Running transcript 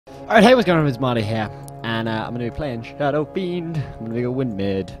Alright, hey, what's going on? It's Marty here, and I'm going to be playing Shadow Fiend. I'm going to be a win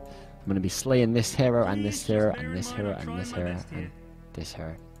mid. I'm going to be slaying this hero, and this hero, and this hero, and this hero, and this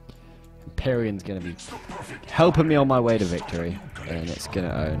hero. Empyrean's going to be helping me on my way to victory, and it's going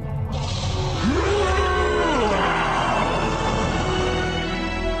to own.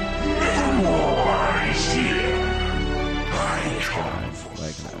 We're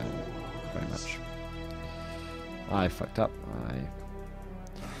going to own very much. I fucked up.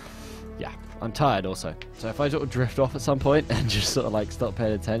 Yeah, I'm tired also. So if I sort of drift off at some point and just sort of like stop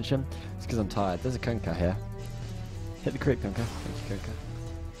paying attention, it's because I'm tired. There's a Kunkka here. Hit the creep, Kunkka. Thank you, Kunkka.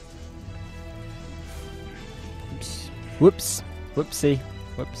 Oops. Whoops. Whoopsie.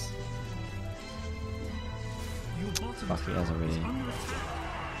 Whoops. Fuck, he hasn't really...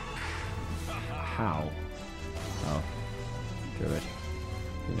 How? Oh. Good.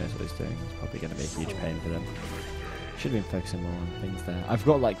 Who knows what he's doing? It's probably going to be a huge pain for them. Should have been focusing more on things there. I've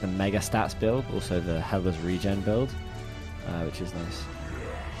got like the mega stats build, also the Hellas regen build, which is nice.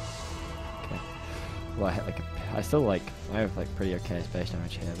 Okay. Well, I hit like I still like, I have like pretty okay space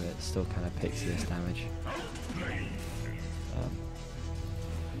damage here, but it's still kind of Pixius damage.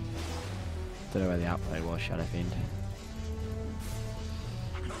 Don't know where the outplay was, Shadow Fiend.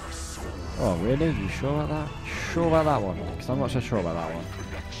 Oh really? You sure about that? Sure about that one? Because I'm not so sure about that one.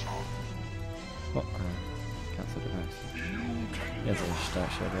 What? Cancel device. He has a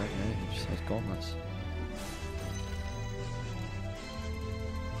start show, right? Yeah, he just has gauntlets.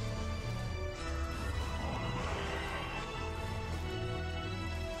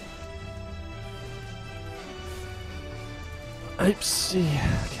 Oopsie.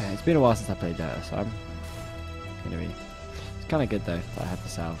 Okay, it's been a while since I played Dota, so I'm gonna be. It's kind of good though that I have the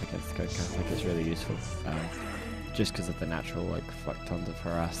salve against the Kunkka. I think it's really useful, just because of the natural like fuck tons of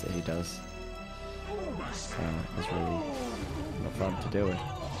harass that he does. It's really not fun to deal with.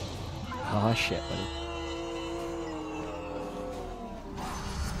 Ah, shit, buddy.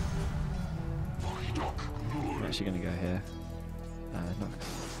 I'm actually going to go here. Not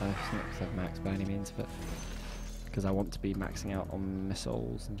because I've maxed by any means, but because I want to be maxing out on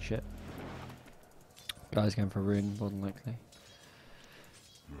missiles and shit. Guy's going for a rune, more than likely.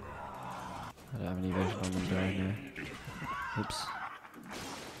 I don't have any vision on them, do I? No. Oops.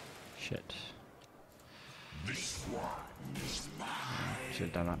 Shit. Should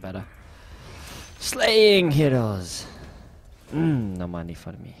have done that better. Slaying heroes! No money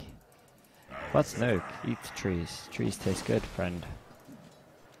for me. What's no? Eat the trees. Trees taste good, friend.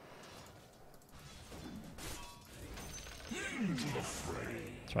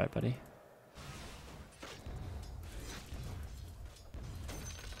 That's right, buddy.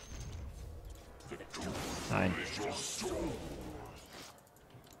 Nine.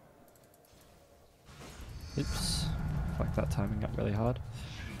 Oops. Fuck, that timing up really hard.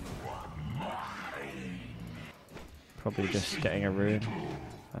 Probably just getting a rune.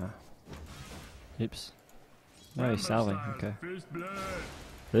 Oops. No, he's salving. Okay.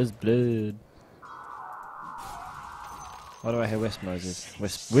 First blood. Why do I hear Wisp noises?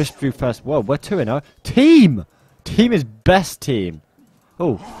 Wisp through first. Whoa, we're 2-0. Team! Team is best team.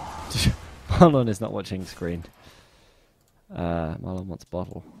 Oh. Marlon is not watching screen. Marlon wants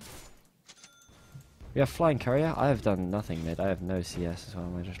bottle. We have flying courier. I have done nothing mid. I have no CS as well.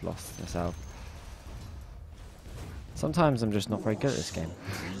 I just lost this out. Sometimes I'm just not very good at this game.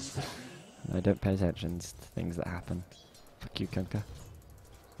 I don't pay attention to things that happen. Fuck you, Kunkka.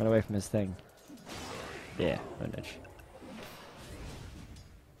 Run away from his thing. Yeah, no nudge.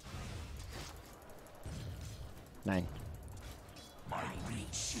 9.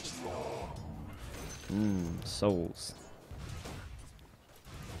 Souls.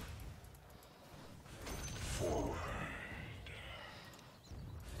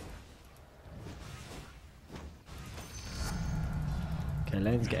 Okay,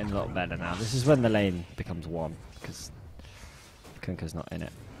 lane's getting a lot better now. This is when the lane becomes 1, because Kunkka's not in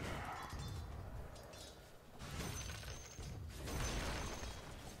it.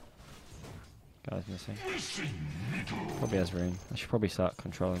 Guy's missing. Probably has rune. I should probably start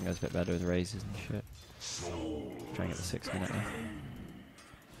controlling those a bit better with raises and shit. Try and get the 6 minute now.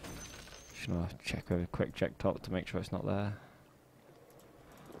 Should check with a quick check top to make sure it's not there.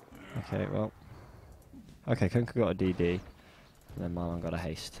 Okay, well. Okay, Kunkka got a DD. And then Marlon got a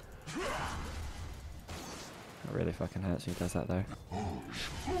haste. That really fucking hurts when he does that though.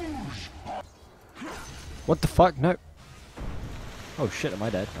 What the fuck? No! Oh shit, am I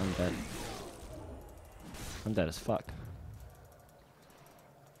dead? I'm dead. I'm dead as fuck.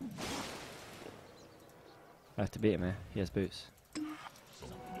 I have to beat him here. He has boots.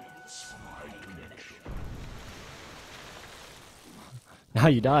 Now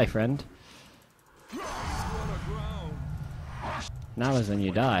you die, friend. Now is when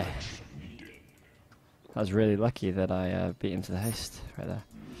you die. I was really lucky that I beat him to the haste right there.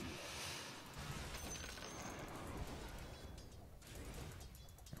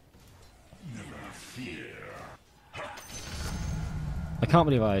 I can't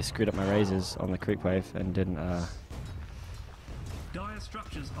believe I screwed up my raises on the creep wave and didn't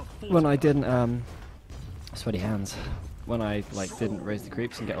when I didn't sweaty hands. When I like didn't raise the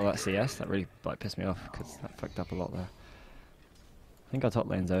creeps and get all that CS, that really like pissed me off because that fucked up a lot there. I think our top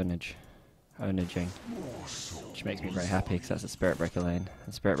lane's ownaging, which makes me very happy because that's a Spirit Breaker lane.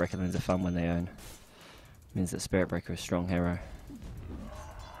 And Spirit Breaker lanes are fun when they own. Means that Spirit Breaker is a strong hero.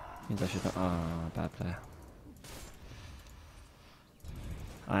 Means I should not. Ah, bad player.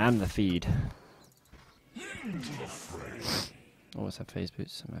 I am the feed. Always have phase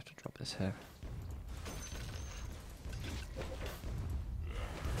boots. I'm gonna have to drop this here.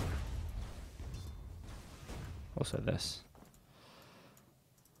 Also this.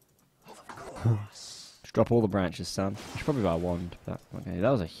 Just drop all the branches, son. I should probably buy a wand. But okay, that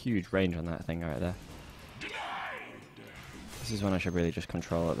was a huge range on that thing right there. This is when I should really just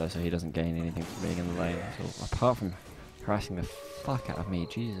control it though, so he doesn't gain anything from being in the lane. So apart from harassing the fuck out of me,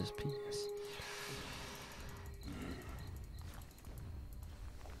 Jesus, penis.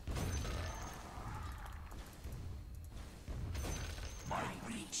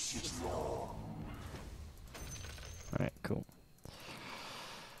 Alright, cool.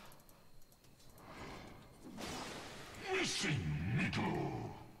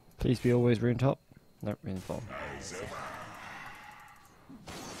 Please be always rune top. Nope, rune bottom.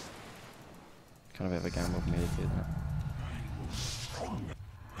 Kind of a bit of a gamble for me to do that.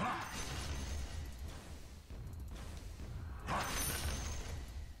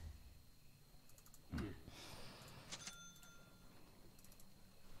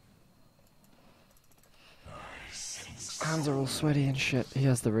 Hands are all sweaty and shit. He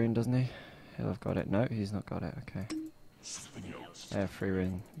has the rune, doesn't he? He'll have got it. No, he's not got it. Okay. Yeah, free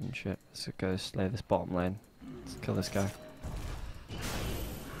rune and shit. Let's go slay this bottom lane. Let's kill this guy.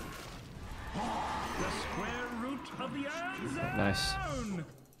 Nice.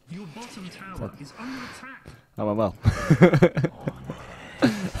 Your bottom tower is under attack. That went well.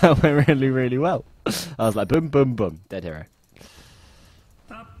 That went really, really well. I was like, boom, boom, boom. Dead hero.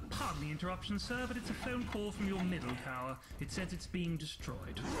 Pardon the interruption, sir, but it's a phone call from your middle tower. It says it's being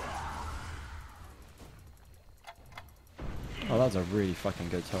destroyed. Oh, that was a really fucking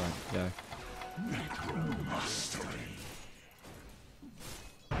good torrent. Yeah.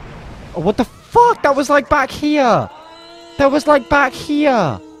 Oh, what the fuck? That was like back here. That was like back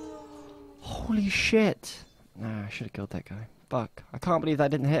here. Holy shit. Nah, I should have killed that guy. Fuck. I can't believe that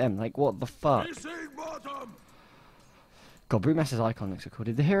didn't hit him. Like, what the fuck? God, Brewmaster's icon looks so cool.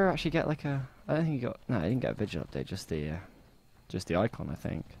 Did the hero actually get like a... I don't think he got... No, he didn't get a Vigil update. Just the icon, I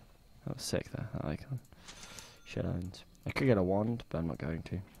think. That was sick, though, that icon. Shit owned. I could get a wand, but I'm not going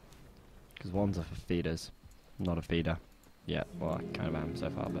to. Because wands are for feeders. I'm not a feeder. Yeah, well, I kind of am so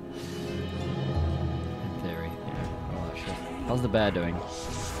far, but... In theory, yeah. All that shit. How's the bear doing?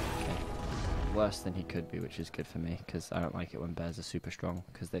 Okay. Worse than he could be, which is good for me, because I don't like it when bears are super strong,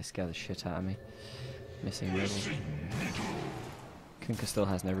 because they scare the shit out of me. Missing riddle. Kunkka still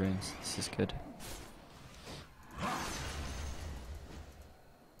has no runes. This is good.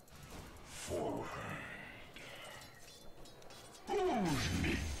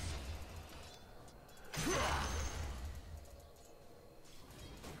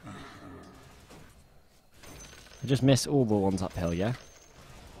 I just miss all the ones uphill, yeah?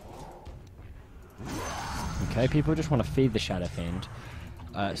 Okay, people just want to feed the Shadow Fiend.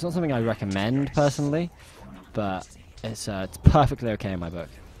 It's not something I recommend personally, but it's perfectly okay in my book.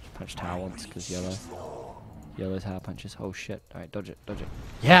 Punch tower once because yellow tower punches. Oh shit! All right, dodge it, dodge it.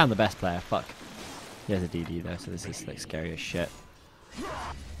 Yeah, I'm the best player. Fuck. He has a DD though, so this is like scary as shit.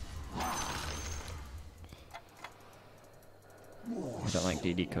 I don't like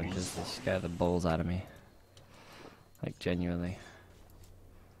DD kunkkas. They scare the balls out of me. Like genuinely.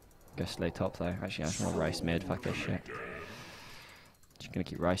 Go slay top though. Actually, I just want to rice mid. Fuck this shit. Just gonna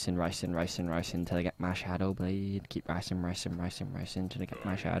keep ricing until I get my Shadow Blade. Keep ricing until I get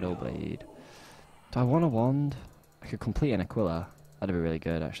my Shadow Blade. Do I want a wand? I could complete an Aquila. That'd be really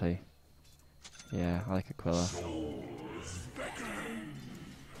good, actually. Yeah, I like Aquila.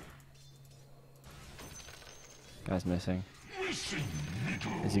 Guy's missing.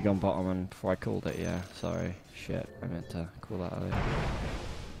 Has he gone bottom and before I called it? Yeah, sorry. Shit, I meant to call that earlier.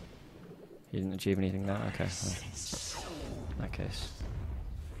 He didn't achieve anything there? Okay. Well, in that case.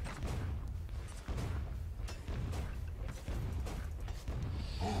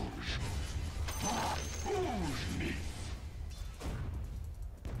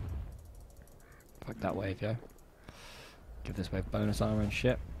 Fuck that wave, yo. Give this wave bonus armor and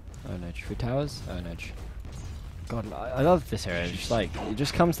shit. Own edge. 3 towers. Own edge. God, I love this hero. It's just like, it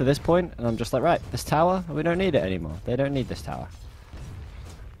just comes to this point, and I'm just like, right, this tower, we don't need it anymore. They don't need this tower.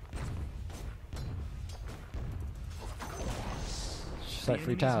 It's just like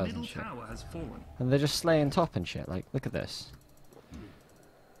 3 towers and shit. And they're just slaying top and shit. Like, look at this.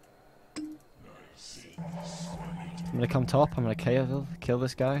 I'm gonna come top. I'm gonna kill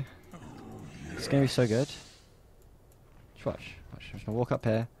this guy. It's gonna be so good. Just watch. Watch. I'm just gonna walk up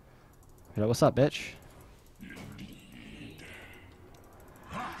here. Be like, what's up, bitch?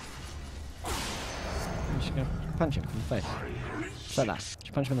 I'm just gonna punch him in the face. Just like that.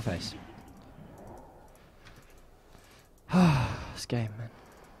 Just punch him in the face. This game, man.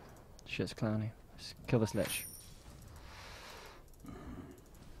 Shit's clowny. Let's kill this lich.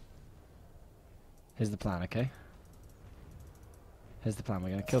 Here's the plan, okay? Here's the plan. We're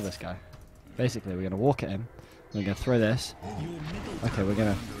gonna kill this guy. Basically, we're gonna walk at him. We're gonna throw this. Okay, we're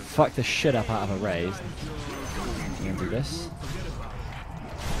gonna fuck the shit up out of a raise. We're gonna do this.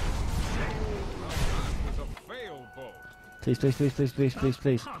 Please, please, please, please, please, please,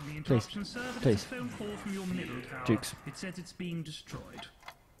 please, please, please. Jukes. It says it's being destroyed.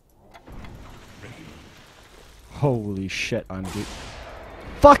 Holy shit, I'm Duke.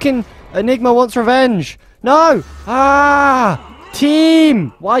 Fucking Enigma wants revenge! No! Ah!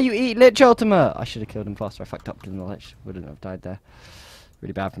 Team! Why you eat Lich Ultimate? I should have killed him faster. I fucked up killing the Lich. Wouldn't have died there.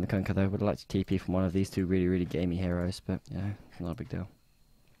 Really bad from the Kunkka though. Would have liked to TP from one of these two really, really gamey heroes, but yeah, not a big deal.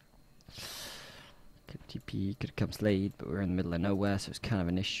 Could TP, could have come Slade, but we're in the middle of nowhere, so it's kind of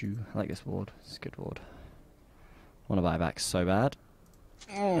an issue. I like this ward. It's a good ward. Want to buy back so bad.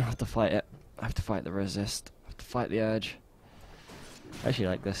 I have to fight it. I have to fight the resist. I have to fight the urge. I actually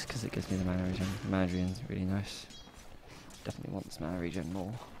like this because it gives me the mana regen. The mana regen's really nice. Definitely want this mana regen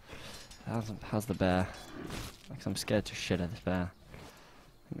more. How's the bear? Like, I'm scared to shit at this bear.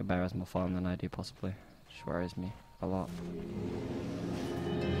 I think the bear has more farm than I do, possibly. Which worries me a lot.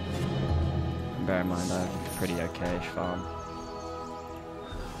 And bear in mind, I have a pretty okay-ish farm.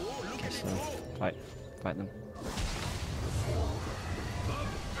 Okay, so fight them.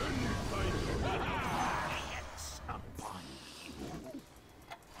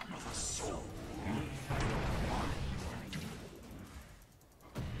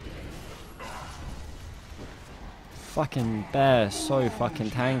 Fucking bear, so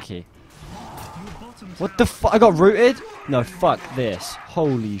fucking tanky. What the fuck? I got rooted? No, fuck this.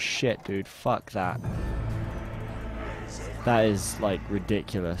 Holy shit, dude. Fuck that. That is, like,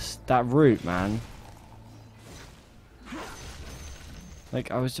 ridiculous. That root, man.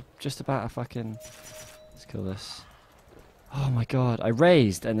 Like, I was just about to fucking... Let's kill this. Oh my god. I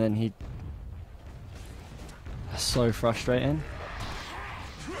raised, and then he... That's so frustrating.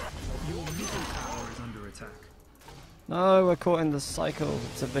 No, we're caught in the cycle.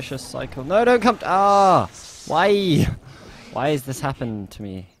 It's a vicious cycle. No, don't come. Why? Why has this happened to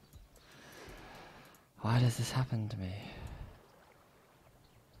me? Why does this happen to me?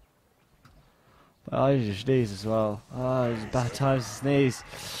 I just sneeze as well. It's bad times to sneeze.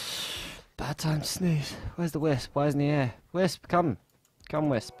 Bad time to sneeze. Where's the Wisp? Why isn't he here? Wisp, come. Come,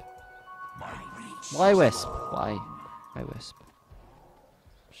 Wisp. Why, Wisp? Why? Why, Wisp?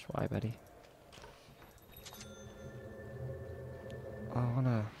 Just why, buddy? Oh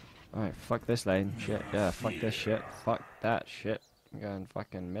no. Alright, fuck this lane. Shit, yeah, fuck this shit. Fuck that shit. I'm going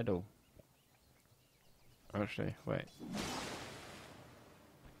fucking middle. Actually, wait.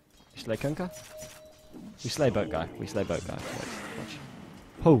 You slay Kunkka? We slay boat guy. We slay boat guy. Wait, watch.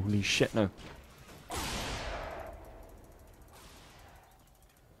 Holy shit, no.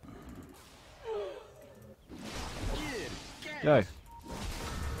 Yo.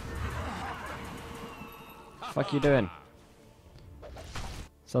 Fuck you doing?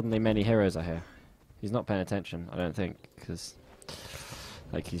 Suddenly many heroes are here. He's not paying attention, I don't think, because...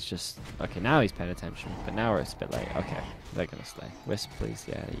 Like, he's just... Okay, now he's paying attention, but now it's a bit late. Okay, they're gonna stay. Wisp, please,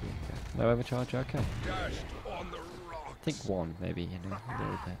 yeah, there you go. No overcharge, okay. I think one, maybe, you know, a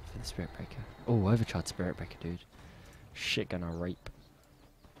little bit for the Spirit Breaker. Oh, overcharge Spirit Breaker, dude. Shit gonna rape.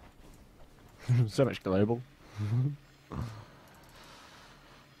 So much global.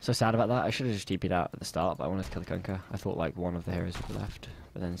 So sad about that. I should have just TP'd out at the start, but I wanted to kill the Kunkka. I thought like one of the heroes would be left,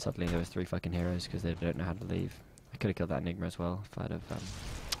 but then suddenly there was 3 fucking heroes because they don't know how to leave. I could have killed that Enigma as well if I'd have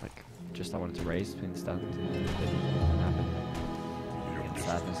like just I wanted to raise between the stuns. It didn't happen.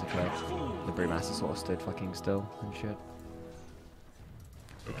 Sadness occurred. The Brewmaster sort of stood fucking still and shit.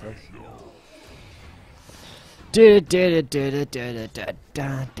 It's ridiculous. No,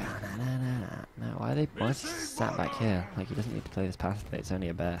 why is he sat back here? Like, he doesn't need to play this passively, it's only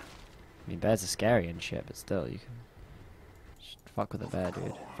a bear. I mean, bears are scary and shit, but still, you can just fuck with a bear,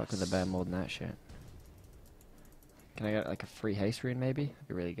 dude. Fuck with a bear more than that shit. Can I get, like, a free haste rune, maybe? That'd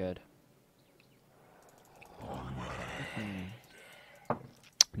be really good.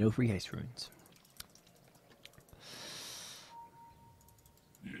 No free haste runes.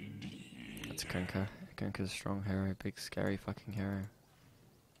 That's Kunkka. Kunkka's a strong hero, big scary fucking hero.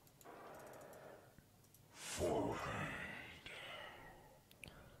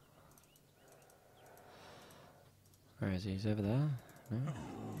 Where is he? He's over there? No?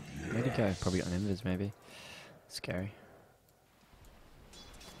 Where'd he go? Probably on invis, maybe. Scary.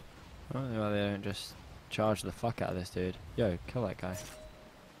 Oh, well, they don't just charge the fuck out of this dude. Yo, kill that guy.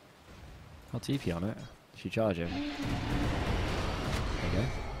 I'll TP on it. If you charge him. There you go.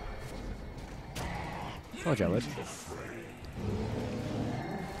 Oh, I would.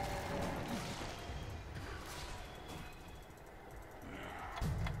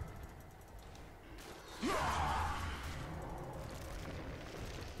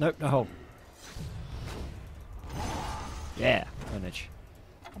 Nope, no hole. Yeah, manage.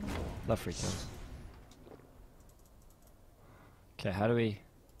 Love free kills. Okay, how do we...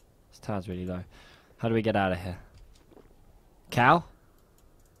 This tower's really low. How do we get out of here? Cow?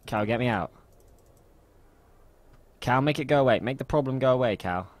 Cow, get me out. Cow, make it go away. Make the problem go away,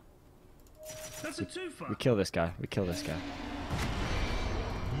 Cow. That's a two-fer. We kill this guy. We kill this guy.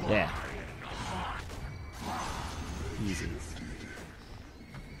 Yeah. Easy.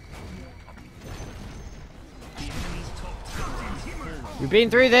 We've been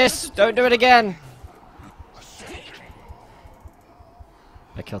through this! Don't do it again!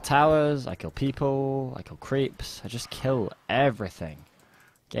 I kill towers, I kill people, I kill creeps, I just kill everything.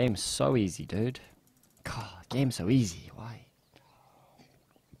 Game's so easy, dude. God, game's so easy, why?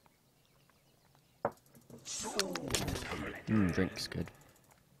 Drink's good.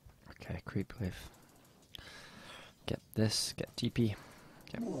 Okay, creep wave. Get this, get TP,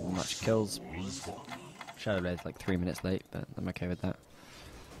 get much kills. Shadow Blade's like 3 minutes late, but I'm okay with that.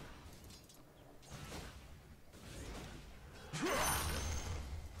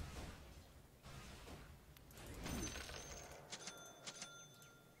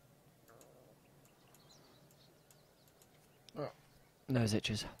 Nose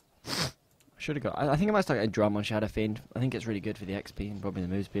itches. Should have got. I think I might start getting drum on Shadow Fiend. I think it's really good for the XP and probably the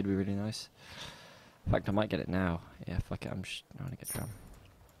move speed would be really nice. In fact, I might get it now. Yeah, fuck it. I'm just going to get drum.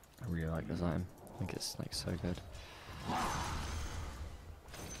 I really like this item. I think it's like so good.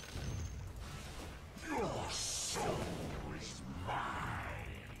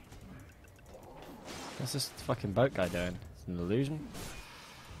 What's this fucking boat guy doing? It's an illusion?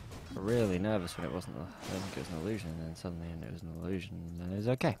 Really nervous when it wasn't. I didn't think it was an illusion, and then suddenly it was an illusion, and then it was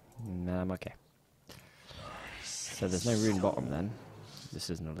okay. No, I'm okay. So there's no rune bottom then. This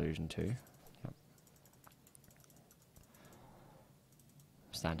is an illusion too. Yep.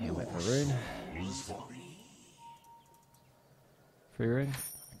 Stand here and wait for a rune. Free rune?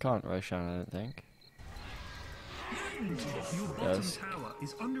 I can't Roshan, I don't think. Your bottom tower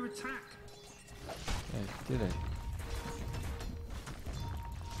is under attack. Yeah, do they?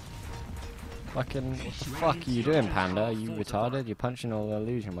 Fucking, what the fuck are you doing, Panda? Are you retarded? You're punching all the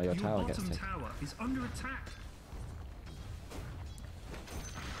illusion while your tower gets taken. Your bottom tower is under attack.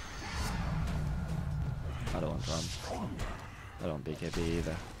 I don't want drum. I don't want BKB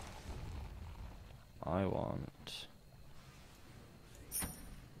either. I want...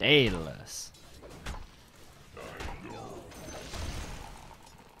 Daedalus.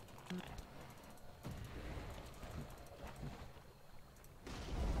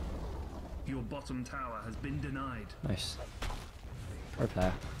 Your bottom tower has been denied. Nice. Pro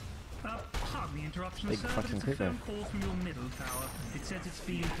player. Pardon the interruption, Big sir, fucking but it's a phone creeper. call from your middle tower. It says it's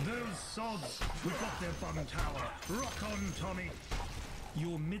been... Those sods! We've got their bottom tower. Rock on, Tommy!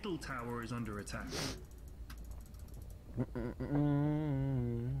 Your middle tower is under attack.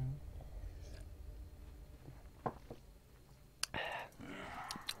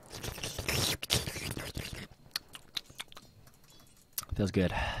 Feels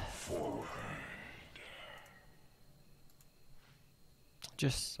good.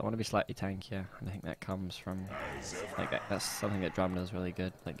 Just, I want to be slightly tankier, and I think that comes from, like, that's something that drum does really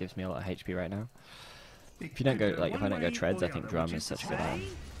good. Like, gives me a lot of HP right now. If you don't go, like, if I don't go treads, I think drum is such a good item.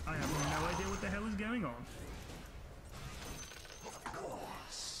 I have no idea what the hell is going on.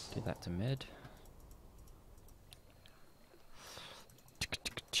 Do that to mid.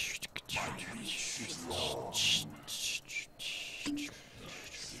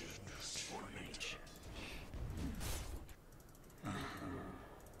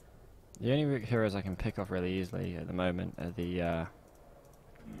 The only heroes I can pick off really easily at the moment are the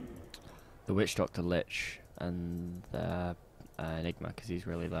Witch Doctor Lich and the Enigma, because he's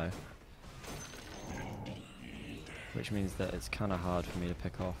really low. Which means that it's kind of hard for me to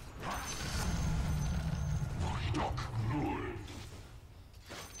pick off.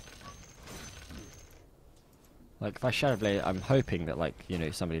 Like, if I Shadow Blade, I'm hoping that, like, you know,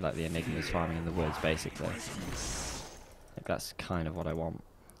 somebody like the Enigma is farming in the woods, basically. Like, that's kind of what I want.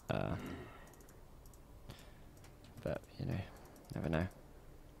 But, you know, never know.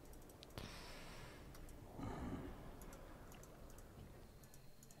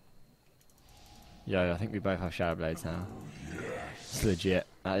 Yo, I think we both have Shadow Blades now. It's legit.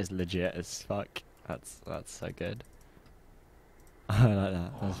 That is legit as fuck. That's so good. I like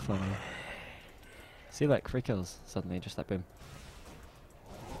that. That's funny. See, like, 3 kills suddenly, just like boom.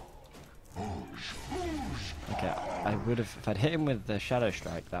 Okay, I would have, if I'd hit him with the Shadow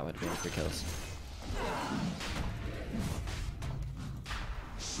Strike, that would have been 3 kills.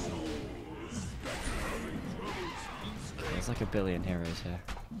 There's like a billion heroes here.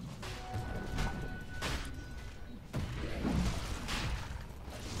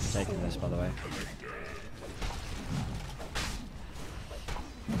 I'm taking this, by the way.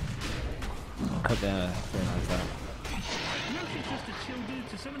 Hope they realise that. No, she's just a chill dude,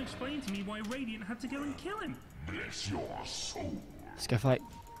 so someone explain to me why Radiant had to go and kill him. Bless your soul. Let's go fight.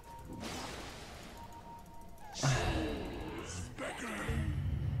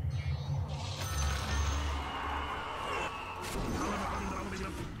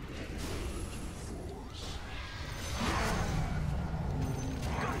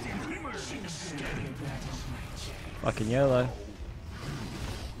 Fucking YOLO.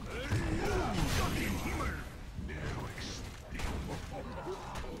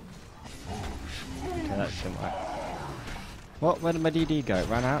 Okay, that shouldn't work. What? Where did my DD go? It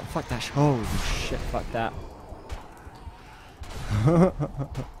ran out? Fuck that holy shit, fuck that.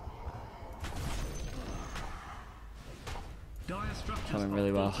 Coming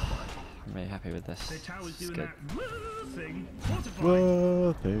really well. I'm really happy with this. Their tower's It's doing good. that whoa thing. Fortified.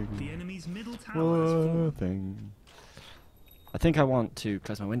 Whoa thing. The enemy's middle tower is full. Thing. I think I want to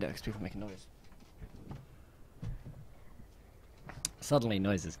close my window because people are making noise. Suddenly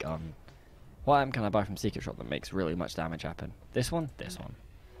noise is gone. What item can I buy from Secret Shop that makes really much damage happen? This one? This one.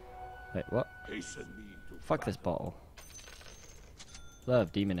 Wait, what? Fuck this bottle.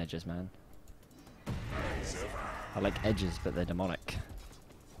 Love demon edges, man. I like edges, but they're demonic.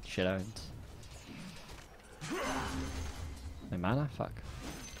 Shit owns. No mana? Fuck.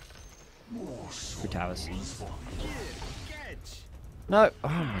 3 towers. No! Oh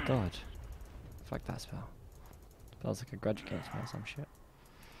my god. Fuck that spell. Spells like a grudge against me or some shit.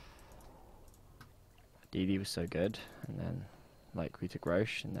 DD was so good, and then like we took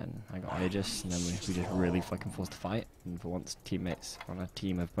Roche, and then I got Aegis, and then we just really fucking forced to fight. And for once, teammates on a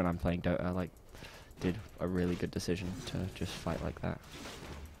team of when I'm playing Dota like did a really good decision to just fight like that.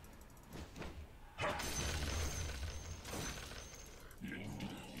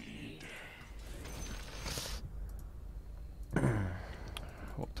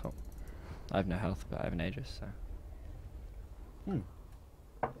 What top? I have no health, but I have an Aegis, so.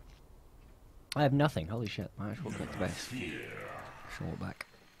 I have nothing. Holy shit! I actually walk back to base. Should walk back.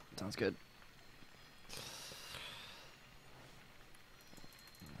 Sounds good.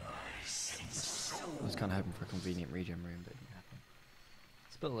 I was kind of hoping for a convenient regen room, but it didn't happen.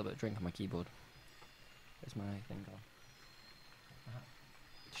 Spilled a little bit of drink on my keyboard. Where's my thing gone?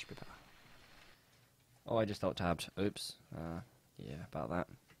 Oh, I just alt-tabbed. Oops. Yeah, about that.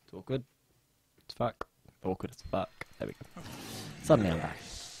 It's awkward. It's fuck. Awkward as fuck. There we go. Suddenly I'm back.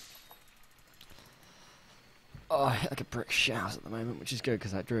 Oh, I hit like a brick shout at the moment, which is good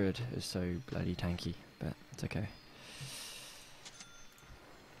because that druid is so bloody tanky, but it's okay.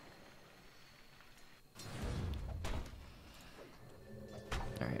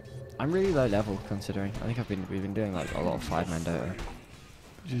 Alright. I'm really low level considering. I think we've been doing like a lot of 5-man Dota.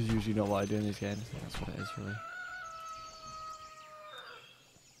 Which is usually not what I do in these games. That's what it is really.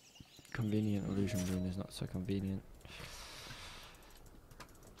 Convenient illusion rune is not so convenient.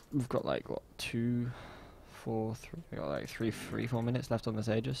 We've got like what, 2, 4, 3. We got like 4 minutes left on this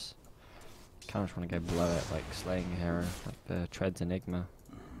Aegis. Kind of just want to go blow it, like slaying a hero, like the Treads Enigma.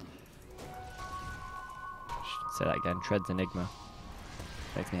 Should say that again, Treads Enigma.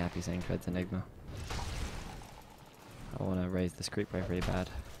 Makes me happy saying Treads Enigma. I want to raise this creep wave really bad.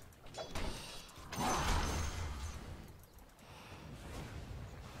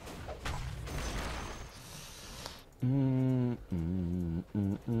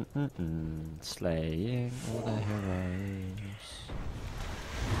 Slaying all the heroes.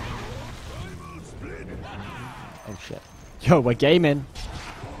 Oh shit. Yo, we're gaming.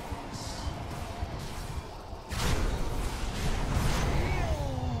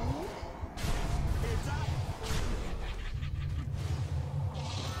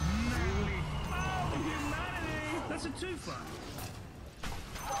 That's a twofer.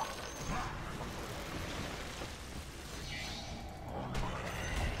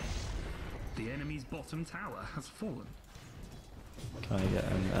 The enemy's bottom tower has fallen. Can I get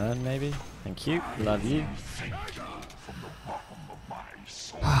an urn maybe? Thank you. Love you.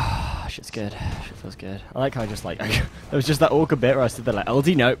 Shit's good. Shit feels good. I like how I just like there was just that awkward bit where I stood there like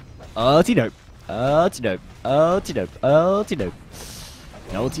ulti nope, ulti nope, ulti nope, ulti nope, ulti nope.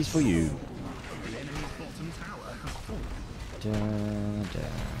 No ultis for you. The enemy's bottom tower has fallen. Da, da,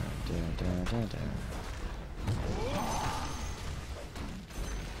 da, da, da, da.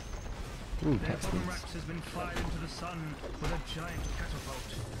 Ooh, Their text bottom needs. racks has been fired into the sun with a giant catapult.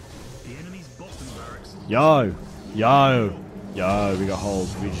 The enemy's bottom barracks. Yo! Yo! Yo, we got hold.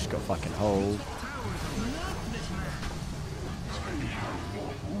 We just got fucking hold.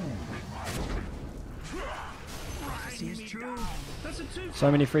 Prophecy is true. That's a two. So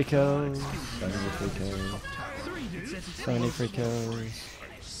many free kills. So many free kills. Three dudes. So many free kills.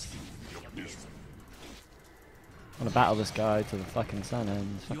 I wanna battle this guy to the fucking sun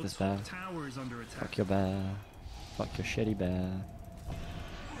ends. Fuck Your this bear. top tower is under attack. Fuck your bear. Fuck your shitty bear.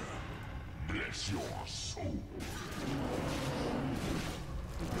 Bless your soul.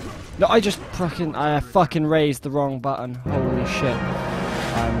 No, I fucking raised the wrong button. Holy shit.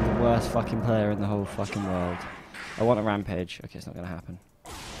 I'm the worst fucking player in the whole fucking world. I want a rampage. Okay, it's not gonna happen.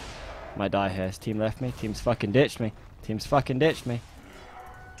 Might die here. His team left me. Team's fucking ditched me. Team's fucking ditched me.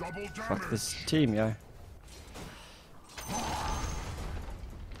 Double damage. Fuck this team, yo.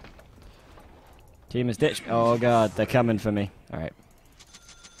 Team has ditched me. Oh god, they're coming for me. Alright.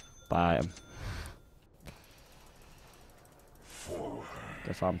 Buy 'em.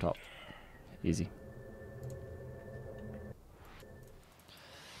 Go farm top. Easy.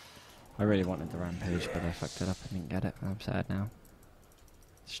 I really wanted the rampage, but I fucked it up and didn't get it. I'm sad now.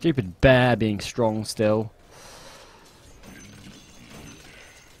 Stupid bear being strong still.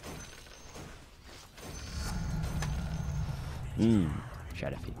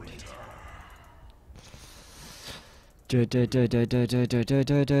 Shadow Fiend.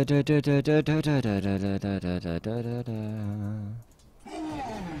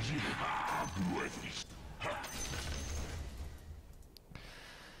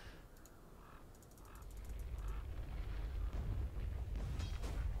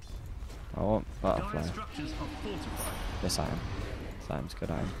 I want butterfly. Dire structures are fortified. Yes, I am. Sam's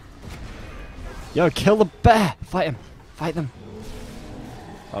good, I am. Yo, kill the bear! Fight him! Fight them!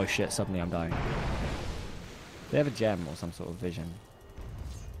 Oh shit, suddenly I'm dying. They have a gem or some sort of vision.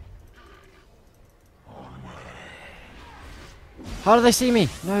 How do they see me?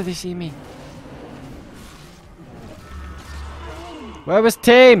 No, they see me. Where was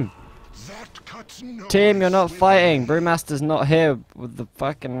team? That cuts no Team, you're not fighting. Brewmaster's not here with the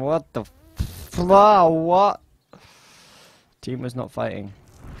fucking what the what? Team was not fighting.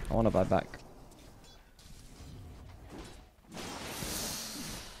 I want to buy back.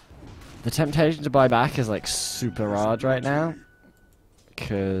 The temptation to buy back is like super large right now.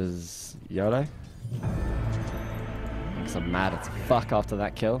 Cause YOLO. Because I'm mad as fuck after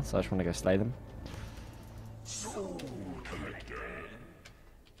that kill, so I just want to go slay them.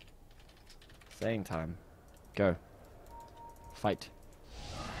 Slaying time. Go. Fight.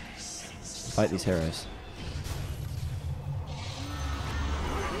 Fight these heroes.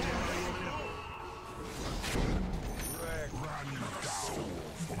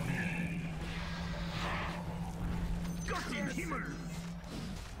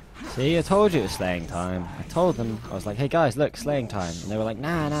 See, I told you it was slaying time. I told them, I was like, hey guys, look, slaying time. And they were like,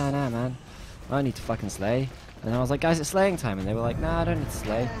 nah, man. I don't need to fucking slay. And I was like, guys, it's slaying time. And they were like, nah, I don't need to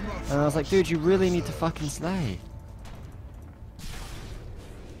slay. And I was like, dude, you really need to fucking slay.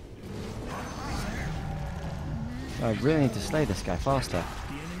 I really need to slay this guy faster.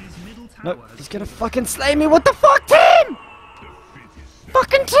 Nope, he's gonna fucking slay me. What the fuck, team?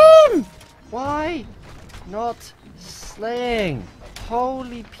 Fucking team! Why not slaying?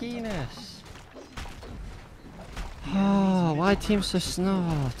 Holy penis. Oh, why team so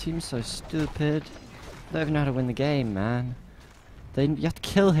team's so stupid. They don't even know how to win the game, man. You have to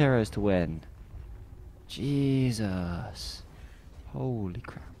kill heroes to win. Jesus. Holy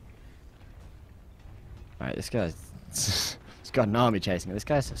crap. Alright, this guy's he's got an army chasing him. This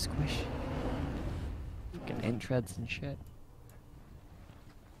guy's so squish. Fucking intreads and shit.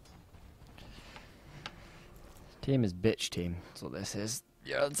 Team is bitch team. That's what this is.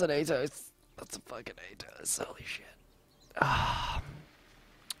 Yeah, it's an 8. That's a fucking 8 hers. Holy shit. Ah.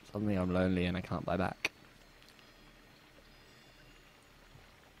 Suddenly I'm lonely and I can't buy back.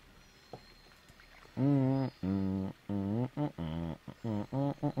 I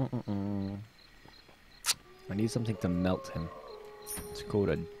need something to melt him. It's called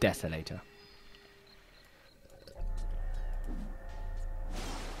a desolator.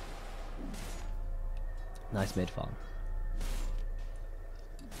 Nice mid farm.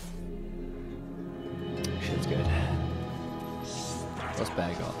 Shit's good. What's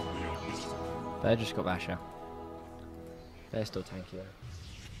Bear got? Bear just got Basher. Bear's still tanky though.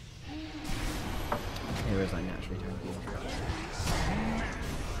 Hero's like naturally tanky.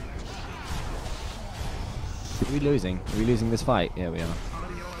 Are we losing? Are we losing this fight? Yeah, we are.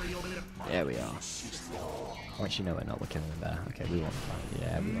 Yeah, we are. Oh, actually, no, we're not. We're killing the bear. Okay, we want the fight.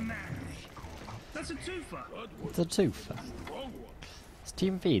 Yeah, we want. That's a twofer. It's a twofer. It's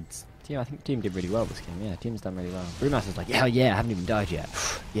Team Feeds. I think Team did really well this game. Yeah, Team's done really well. Brewmaster's like, hell yeah, I haven't even died yet.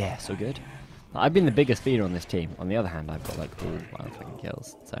 Yeah, so good. I've been the biggest feeder on this team. On the other hand, I've got like all my fucking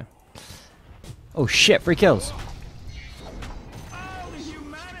kills. So. Oh shit! 3 kills. Oh,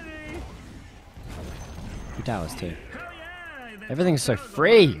 humanity! 2 towers too. Hell yeah! Everything's so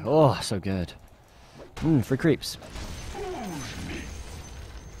free. Oh, so good. Free creeps.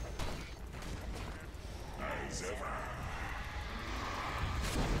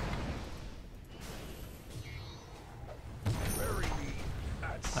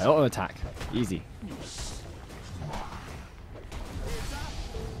 I auto attack. Easy.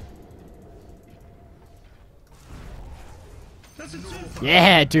 That's a twofer.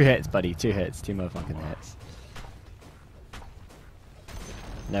 Yeah, 2 hits, buddy. 2 hits. 2 motherfucking hits.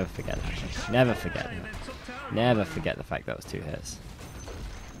 Never forget that. Never forget that. Never forget the fact that was 2 hits.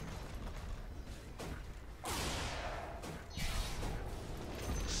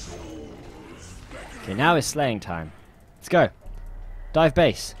 Okay, now it's slaying time. Let's go. Dive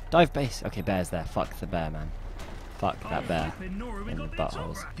base. Dive base. Okay, bear's there. Fuck the bear, man. Fuck that bear. In the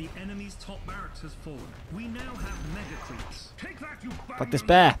buttholes. The enemy's top barracks has fallen. We now have mega creeps. Take that, you Fuck this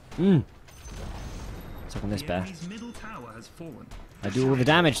bear. Suck on this The bear. enemy's middle tower has fallen. I do all the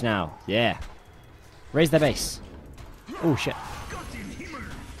damage now. Yeah. Raise their base. Oh shit.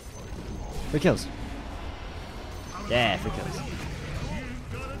 3 kills. Yeah, 3 kills.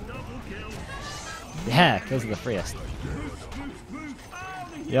 Got a double kill. Yeah, kills are the freest.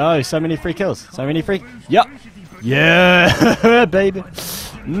 Yo, so many free kills. So many free. Yup. Yeah, baby.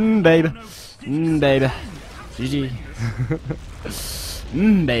 Baby. Baby. GG.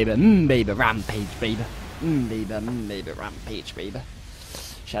 Baby. Baby. Rampage, baby. Baby. Rampage, baby.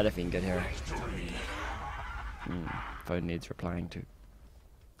 Shadow Fiend, good hero. Phone needs replying to.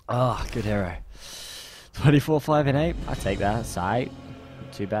 Oh, good hero. 24, 5, and 8. I take that. Sight.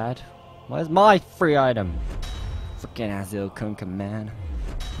 Not too bad. Where's my free item? Freaking Azil Kunka, man.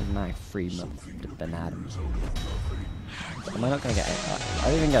 Where's my free motherfucking item? Am I not gonna get it? I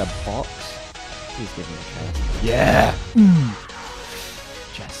don't even get a box. Please give me a chance. Yeah!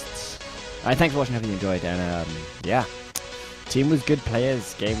 Chests. Alright, thanks for watching. Hope you enjoyed. And yeah. Team was good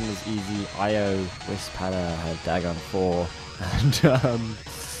players. Game was easy. IO, Wisp had Dagon 4. And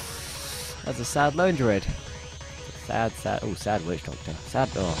that's a sad lone druid. Sad. Oh, sad witch doctor. Sad.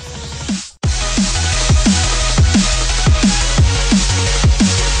 Oh.